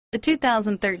The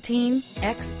 2013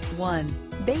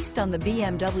 X1. Based on the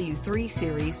BMW 3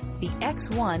 Series, the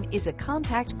X1 is a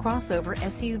compact crossover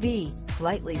SUV.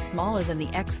 Slightly smaller than the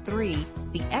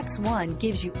X3, the X1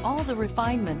 gives you all the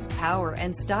refinements, power,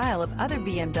 and style of other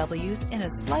BMWs in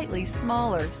a slightly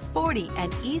smaller, sporty,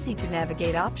 and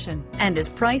easy-to-navigate option, and is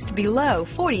priced below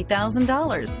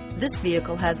 $40,000. This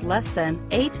vehicle has less than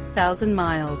 8,000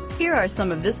 miles. Here are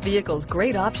some of this vehicle's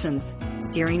great options: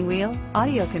 steering wheel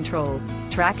audio controls,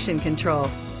 traction control,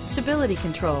 stability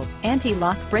control,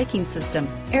 anti-lock braking system,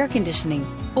 air conditioning,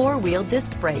 four-wheel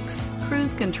disc brakes,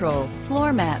 cruise control,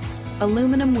 floor mats,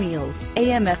 aluminum wheels,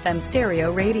 AM/FM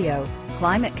stereo radio,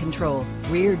 climate control,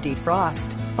 rear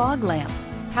defrost, fog lamps,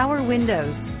 power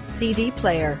windows, CD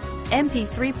player,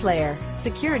 MP3 player,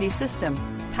 security system,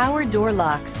 power door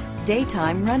locks,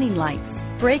 daytime running lights,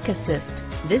 brake assist.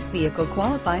 This vehicle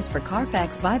qualifies for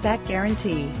Carfax buyback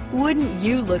guarantee. Wouldn't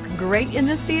you look great in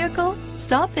this vehicle?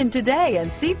 Stop in today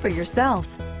and see for yourself.